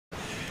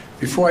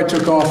before I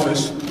took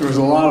office, there were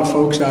a lot of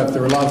folks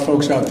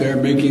out there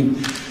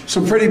making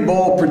some pretty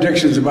bold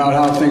predictions about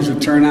how things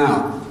would turn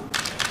out.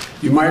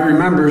 You might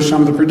remember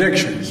some of the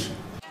predictions.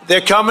 They're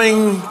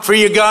coming for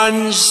your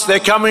guns, they're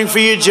coming for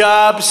your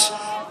jobs,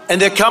 and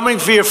they're coming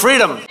for your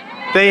freedom.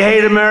 They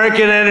hate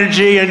American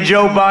energy, and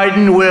Joe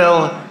Biden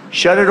will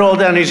shut it all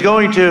down. He's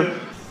going to.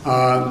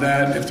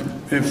 That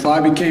if I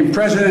became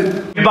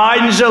president,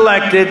 Biden's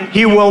elected,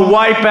 he will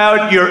wipe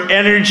out your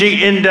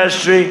energy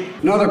industry.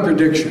 Another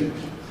prediction,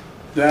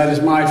 that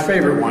is my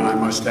favorite one, I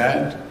must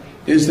add,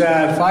 is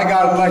that if I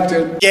got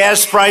elected,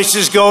 gas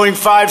prices going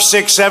 $5,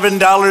 $6,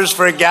 $7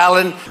 for a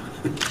gallon.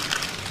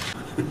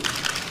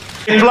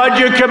 Flood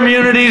your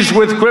communities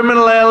with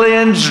criminal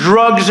aliens,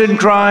 drugs, and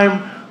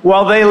crime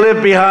while they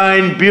live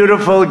behind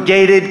beautiful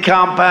gated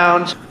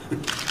compounds.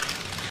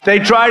 They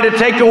try to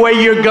take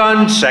away your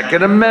gun,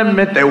 Second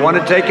Amendment, they want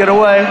to take it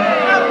away,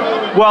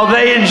 while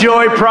they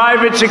enjoy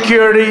private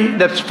security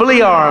that's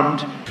fully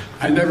armed.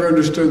 I never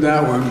understood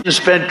that one. To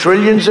spend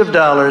trillions of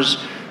dollars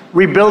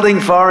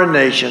rebuilding foreign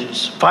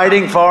nations,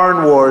 fighting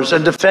foreign wars,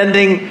 and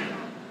defending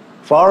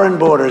foreign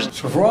borders.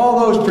 So for all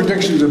those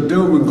predictions of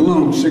doom and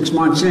gloom 6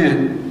 months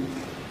in,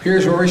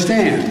 here's where we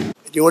stand.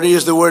 Do you want to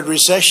use the word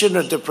recession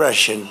or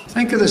depression?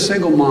 Think of the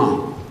single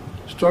mom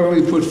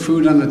struggling to put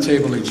food on the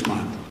table each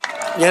month.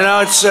 You know,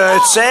 it's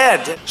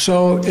sad.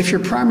 So if your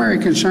primary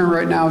concern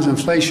right now is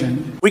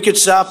inflation, we could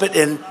stop it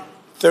in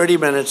 30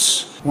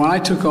 minutes. When I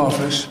took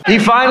office, he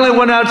finally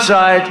went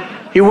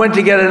outside. He went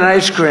to get an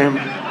ice cream.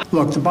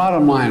 Look, the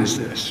bottom line is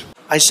this.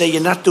 I say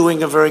you're not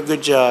doing a very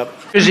good job.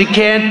 Because he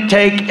can't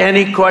take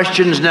any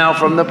questions now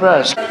from the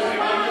press.